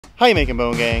How you making,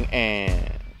 Bone Gang?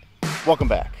 And welcome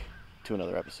back to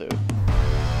another episode.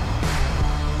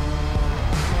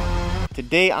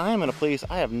 Today I am in a place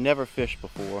I have never fished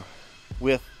before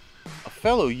with a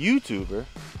fellow YouTuber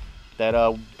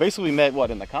that basically met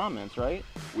in the comments, right?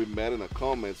 We met in the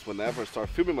comments. Whenever I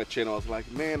started filming my channel, I was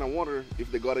like, man, I wonder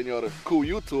if they got any other cool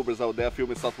YouTubers out there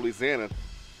filming South Louisiana.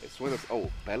 It's when it's,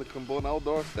 oh, Pelican Bone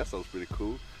Outdoors? That sounds pretty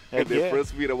cool. Heck and the yeah.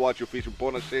 first video I watched you fish with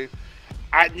Bonachet,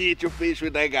 I need to fish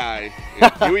with that guy.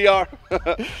 And here we are.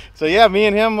 So yeah, me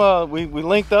and him, we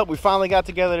linked up. We finally got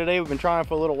together today. We've been trying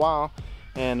for a little while.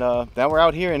 And now we're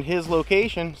out here in his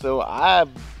location. So I've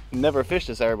never fished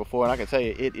this area before, and I can tell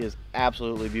you it is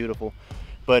absolutely beautiful.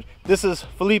 But this is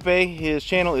Felipe. His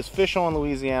channel is Fish on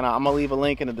Louisiana. I'm gonna leave a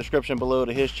link in the description below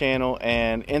to his channel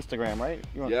and Instagram, right?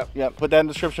 Yep. Put that in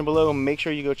the description below. Make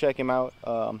sure you go check him out.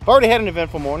 I've already had an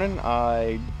eventful morning.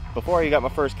 Before I got my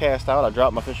first cast out, I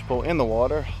dropped my fishing pole in the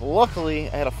water. Luckily,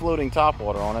 I had a floating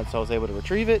topwater on it, so I was able to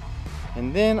retrieve it.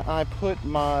 And then I put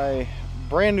my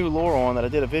brand new lure on that I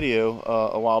did a video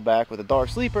a while back with a dark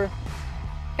sleeper.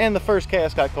 And the first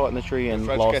cast got caught in the tree and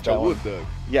lost catch that a one. wood duck.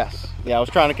 Yes. Yeah, I was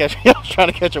trying to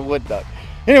catch a wood duck.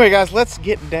 Anyway, guys, let's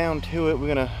get down to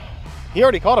it. He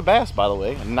already caught a bass, by the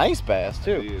way. A nice bass,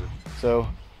 too. Yeah. So,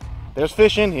 there's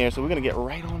fish in here, so we're going to get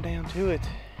right on down to it.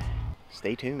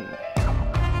 Stay tuned.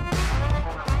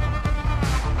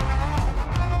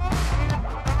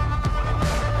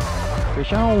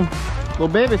 Fish on. Little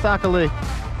baby Sac A Lait.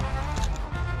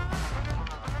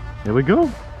 There we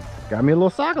go. Got me a little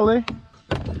Sac A Lait.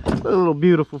 A little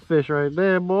beautiful fish right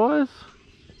there, boys.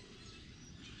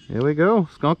 Here we go.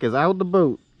 Skunk is out the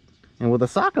boat. And with a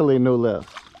Sac A Lait, no less.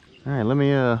 Alright, let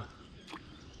me oh,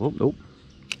 nope.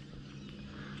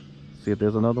 See if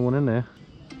there's another one in there.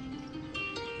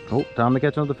 Oh, time to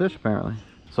catch another fish apparently.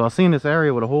 So I've seen this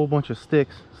area with a whole bunch of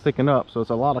sticks sticking up, so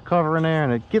it's a lot of cover in there,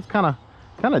 and it gets kind of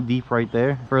deep right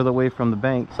there, further away from the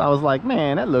bank. So I was like,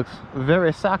 man, that looks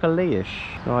very Sac A Lait-ish.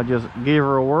 So I just gave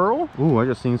her a whirl. Ooh, I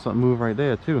just seen something move right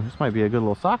there too. This might be a good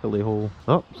little Sac A Lait hole.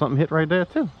 Oh, something hit right there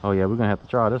too. Oh yeah, we're gonna have to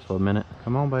try this for a minute.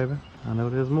 Come on, baby. I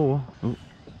know there's more. Ooh,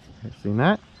 seen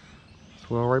that?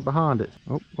 Swirl right behind it.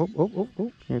 Oh.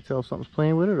 Can't tell if something's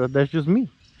playing with it or if that's just me.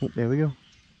 Oh, there we go.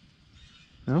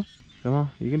 No, come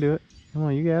on, you can do it. Come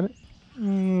on, you got it.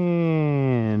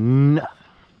 And nothing.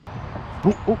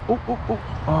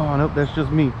 Oh, nope, that's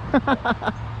just me.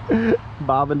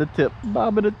 Bobbing the tip.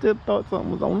 Thought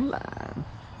something was on the line.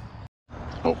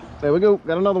 Oh, there we go.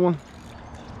 Got another one.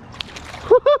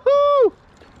 Woo-hoo-hoo!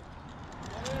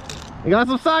 You got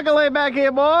some Sac A Lait back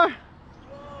here, boy.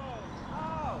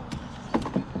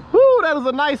 Whoo, that was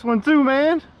a nice one too,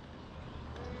 man.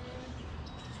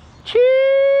 Chee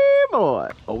boy.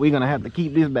 Oh, we're gonna have to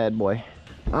keep this bad boy.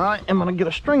 All right, I'm gonna get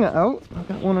a stringer out. I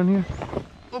got one in here.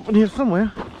 Up in here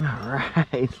somewhere. All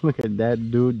right, look at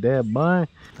that dude there, boy.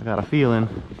 I got a feeling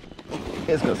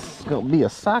it's gonna be a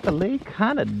Sac A Lait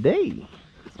kind of day.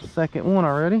 Second one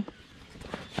already.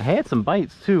 I had some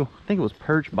bites too. I think it was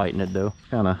perch biting it though.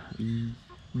 Kind of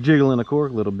jiggling the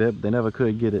cork a little bit, but they never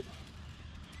could get it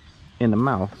in the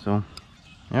mouth. So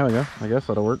there we go. I guess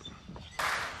that'll work.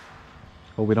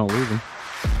 Hope we don't lose them.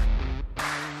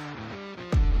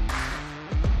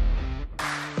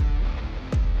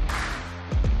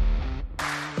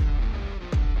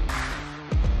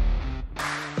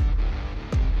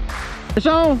 Fish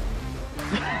on!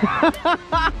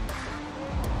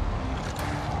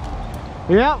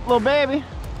 Yep, little baby.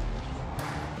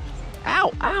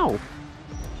 Ow, ow!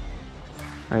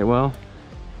 Alright, well,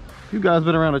 if you guys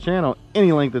been around the channel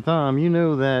any length of time, you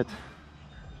know that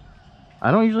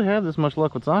I don't usually have this much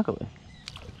luck with Sac A Lait.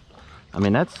 I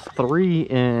mean, that's 3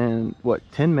 in, what,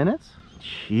 10 minutes?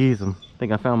 Jeez, I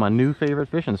think I found my new favorite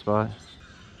fishing spot.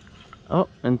 Oh,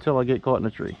 until I get caught in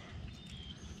a tree.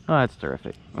 Oh, that's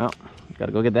terrific. Well,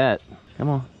 gotta go get that. Come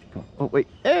on. Oh, wait.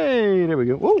 Hey, there we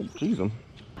go. Oh, jeez. See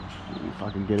if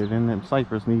I can get it in them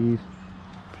cypress knees.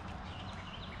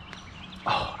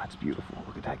 Oh, that's beautiful.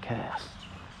 Look at that cast.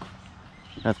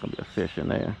 That's gonna be a fish in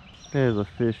there. There's a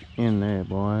fish in there,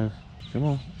 boys. Come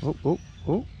on.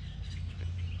 Oh.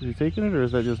 Is he taking it or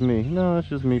is that just me? No, that's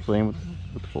just me playing with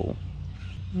the pole.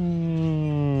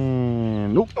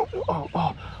 Nope.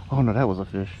 Oh, no, that was a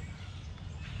fish.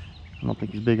 I don't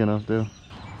think he's big enough though.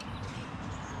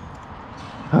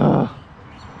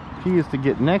 Key is to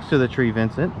get next to the tree,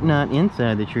 Vincent, not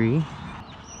inside the tree.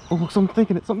 Oh, look, something's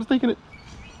taking it.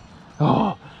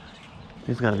 Oh,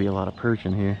 there's got to be a lot of perch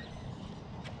in here.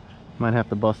 Might have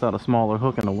to bust out a smaller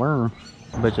hook and a worm.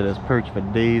 I bet you there's perch for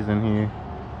days in here.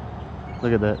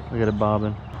 Look at that, look at it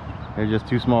bobbing. They're just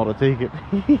too small to take it.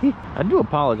 I do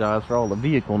apologize for all the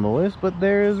vehicle noise, but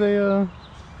there is a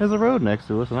there's a road next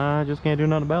to us, and I just can't do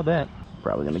nothing about that.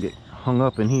 Probably gonna get hung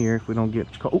up in here if we don't get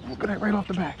caught. Oh, look at that right off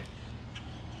the back.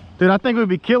 Dude, I think we'd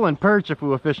be killing perch if we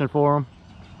were fishing for them.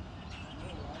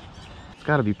 It's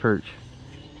gotta be perch.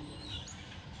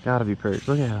 Gotta be perch.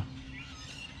 Look at him.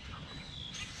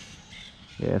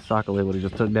 Yeah, Sac A Lait would have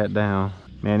just took that down.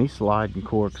 Man, he's sliding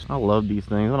corks. I love these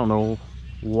things. I don't know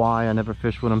why I never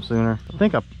fished with them sooner. I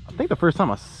think the first time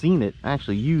I seen it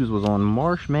actually used was on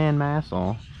Marshman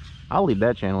Massaw. I'll leave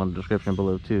that channel in the description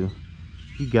below too.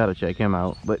 You gotta check him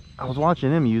out. But I was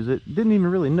watching him use it, didn't even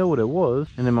really know what it was,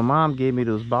 and then my mom gave me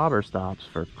those bobber stops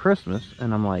for Christmas,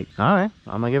 and I'm like, all right,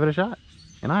 I'm gonna give it a shot.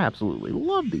 And I absolutely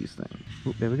love these things.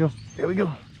 Ooh, there we go. There we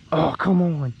go. Oh, come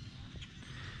on.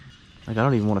 Like, I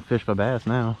don't even want to fish for bass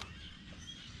now.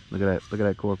 Look at that. Look at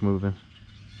that cork moving.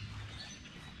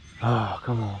 Oh,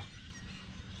 come on.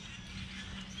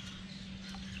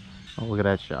 Oh, look at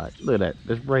that shot. Look at that.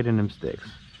 It's right in them sticks.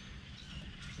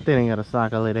 If they ain't got a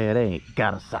Sac A Lait there, they ain't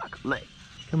got a Sac A Lait.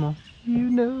 Come on. You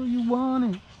know you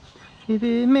want it. If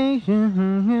it makes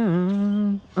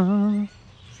you... Oh,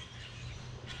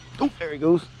 there he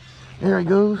goes. There he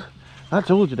goes. I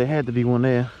told you there had to be one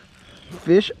there.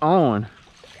 Fish on.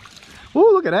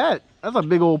 Oh, look at that. That's a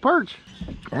big old perch.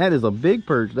 That is a big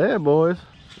perch there, boys.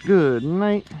 Good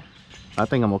night. I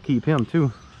think I'm gonna keep him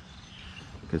too,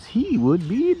 because he would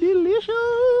be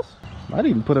delicious. Might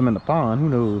even put him in the pond, who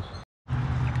knows.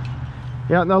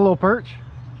 Yeah, no little perch.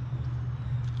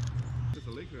 Is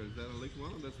that a lake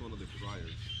one or that's one of the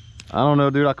fryers? I don't know,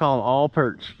 dude. I call them all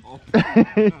perch.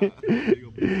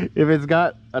 If it's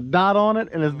got a dot on it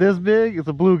and it's this big, it's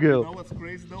a bluegill. You know what's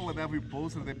crazy though? Whenever we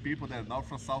post it, the people that are not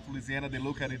from South Louisiana, they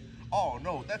look at it. Oh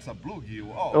no, that's a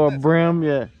bluegill. Oh, or a brim,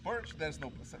 yeah. Perch, there's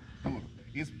no. Dude,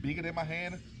 it's bigger than my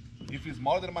hand. If it's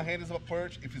smaller than my hand, it's a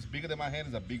perch. If it's bigger than my hand,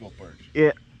 it's a big old perch.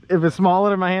 Yeah. If it's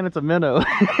smaller than my hand, it's a minnow.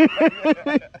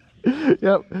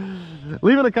 Yep.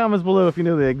 Leave in the comments below if you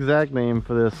know the exact name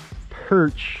for this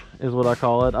perch, is what I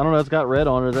call it. I don't know, it's got red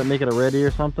on it. Does that make it a reddy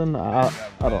or something? I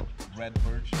don't. Red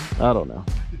perch. I don't know.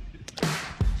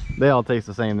 They all taste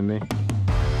the same to me.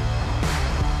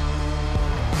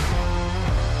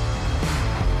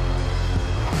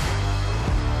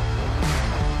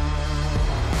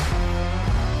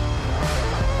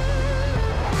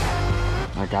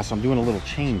 Alright guys, so I'm doing a little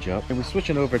change up and we're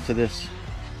switching over to this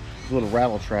little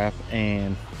rattle trap,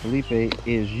 and Felipe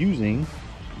is using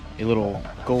a little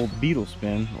gold beetle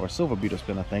spin, or silver beetle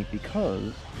spin I think,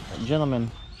 because a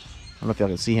gentleman, I don't know if y'all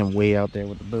can see him way out there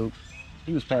with the boat,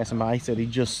 he was passing by. He said he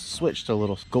just switched to a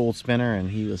little gold spinner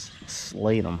and he was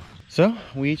slaying them. So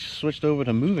we each switched over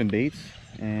to moving baits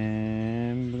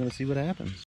and we're gonna see what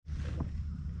happens.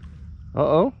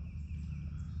 Uh-oh,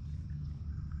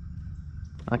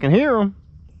 I can hear him.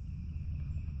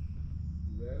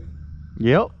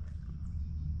 Yep.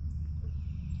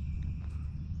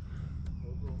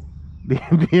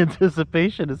 The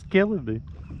anticipation is killing me.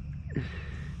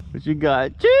 What you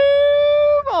got? Choo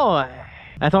boy!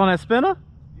 That's on that spinner?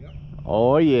 Yep.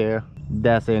 Oh yeah.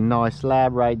 That's a nice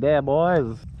slab right there,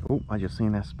 boys. Oh, I just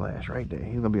seen that splash right there.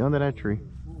 He's gonna be under that tree.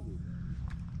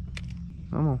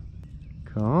 Come on.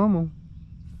 Come on.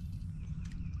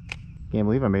 Can't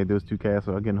believe I made those two casts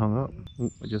without getting hung up.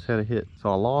 Ooh, I just had a hit. So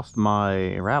I lost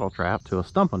my rattle trap to a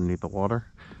stump underneath the water.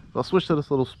 So I switched to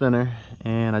this little spinner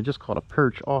and I just caught a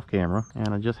perch off camera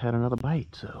and I just had another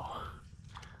bite. So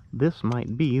this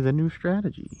might be the new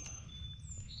strategy.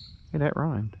 Hey, that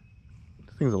rhymed.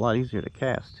 This thing's a lot easier to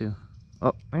cast too.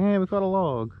 Oh, man, we caught a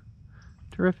log.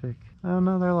 Terrific.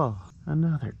 Another log.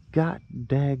 Another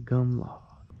god-daggum log.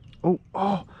 Oh,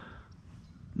 oh.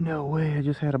 No way, I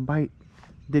just had a bite.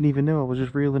 Didn't even know I was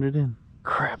just reeling it in.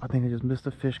 Crap, I think I just missed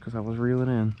a fish because I was reeling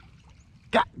in.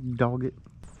 God dog it.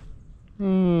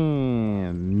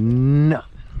 And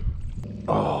nothing.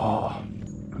 Oh,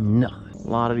 nothing. A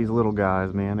lot of these little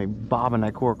guys, man, they bobbing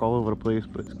that cork all over the place,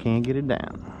 but just can't get it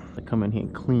down. They come in here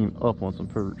and clean up on some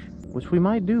perch, which we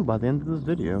might do by the end of this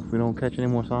video if we don't catch any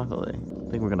more Sac A Lait.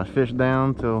 I think we're gonna fish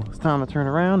down till it's time to turn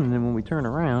around, and then when we turn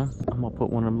around, I'm gonna put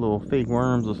one of them little fake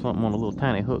worms or something on a little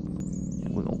tiny hook,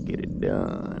 and we're gonna get it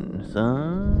done,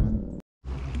 son.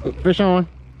 Oh, fish on.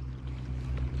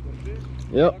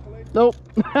 Yep. Nope.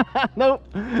 Nope.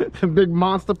 It's a big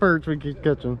monster perch we keep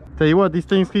catching. Tell you what, these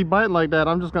things keep biting like that.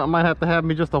 I'm just gonna might have to have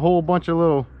me just a whole bunch of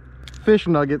little fish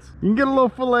nuggets. You can get a little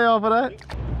fillet off of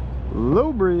that.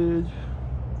 Low bridge.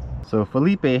 So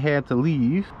Felipe had to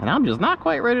leave and I'm just not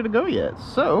quite ready to go yet.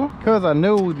 So, because I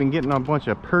know we've been getting a bunch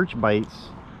of perch bites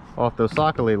off those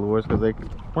Sac A Lait lures because they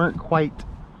weren't quite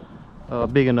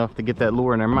big enough to get that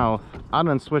lure in their mouth, I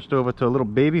done switched over to a little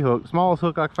baby hook, smallest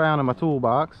hook I found in my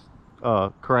toolbox.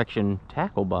 Correction,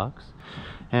 tackle box,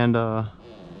 and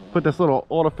put this little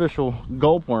artificial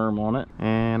gulp worm on it,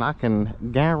 and I can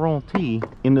guarantee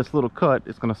in this little cut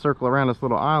it's gonna circle around this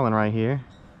little island right here.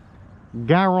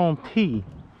 Guarantee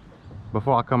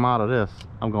before I come out of this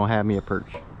I'm gonna have me a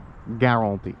perch.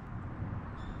 Guarantee.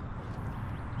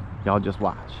 Y'all just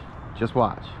watch. Just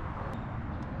watch.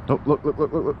 Oh, look, look,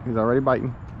 look, look, look. He's already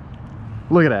biting.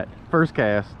 Look at that. First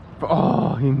cast.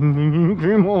 Oh, he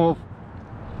came off.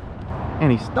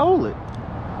 And he stole it.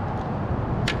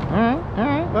 Alright,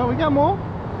 alright. Well, we got more.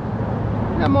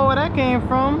 We got more where that came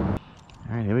from.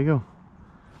 Alright, here we go.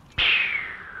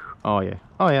 Oh, yeah.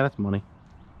 Oh, yeah, that's money.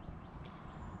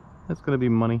 That's gonna be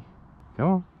money. Come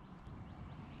on.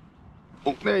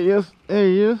 Oh, there he is. There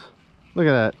he is. Look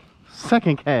at that.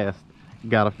 Second cast.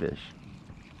 Got a fish.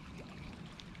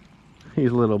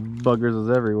 These little buggers is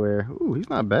everywhere. Ooh, he's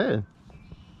not bad.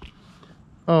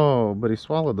 Oh, but he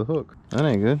swallowed the hook. That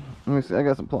ain't good. Let me see. I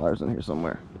got some pliers in here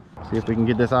somewhere. See if we can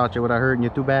get this out you without hurting you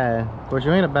too bad. Of course,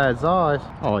 you ain't a bad size.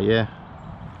 Oh, yeah.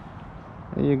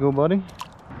 There you go, buddy.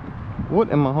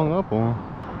 What am I hung up on?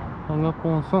 Hung up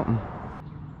on something.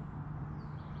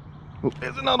 Oh,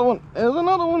 there's another one. There's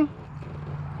another one.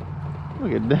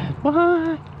 Look at that.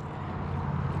 Bye.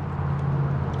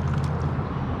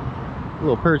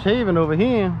 Little perch haven over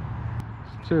here.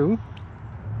 It's two.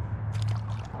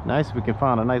 Nice if we can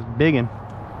find a nice big one.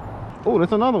 Oh,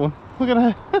 that's another one. Look at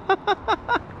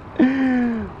that.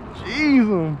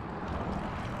 Jeez.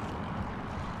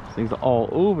 Things are all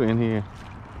over in here.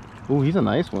 Oh, he's a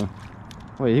nice one.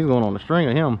 Wait, he's going on the string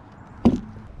of him.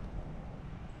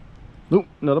 Nope,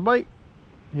 another bite.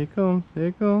 Here it comes, here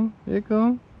it comes, here it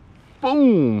comes.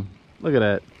 Boom! Look at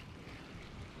that.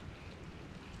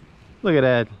 Look at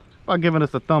that. By giving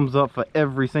us a thumbs up for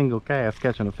every single cast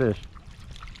catching a fish.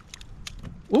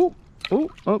 Ooh, ooh,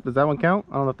 oh, does that one count?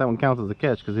 I don't know if that one counts as a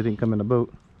catch because he didn't come in the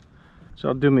boat. So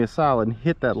y'all do me a solid and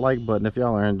hit that like button if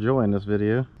y'all are enjoying this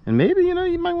video. And maybe, you know,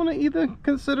 you might want to either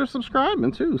consider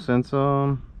subscribing too, since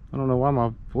I don't know why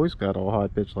my voice got all high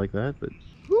pitched like that, but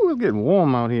ooh, it's getting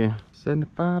warm out here.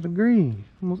 75 degrees,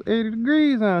 almost 80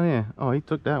 degrees out here. Oh, he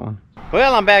took that one.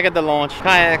 Well, I'm back at the launch.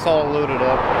 Kayak's all loaded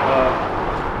up.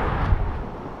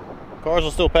 Cars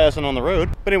are still passing on the road.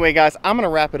 But anyway, guys, I'm gonna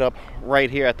wrap it up right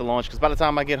here at the launch because by the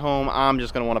time I get home, I'm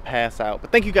just gonna want to pass out.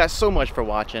 But thank you guys so much for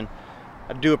watching.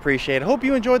 I do appreciate it. I hope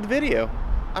you enjoyed the video.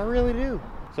 I really do.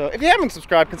 So if you haven't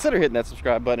subscribed, consider hitting that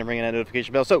subscribe button and ringing that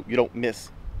notification bell so you don't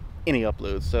miss any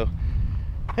uploads. So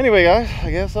anyway, guys,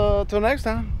 I guess till next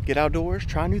time, get outdoors,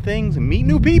 try new things, and meet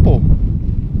new people,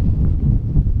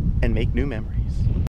 and make new memories.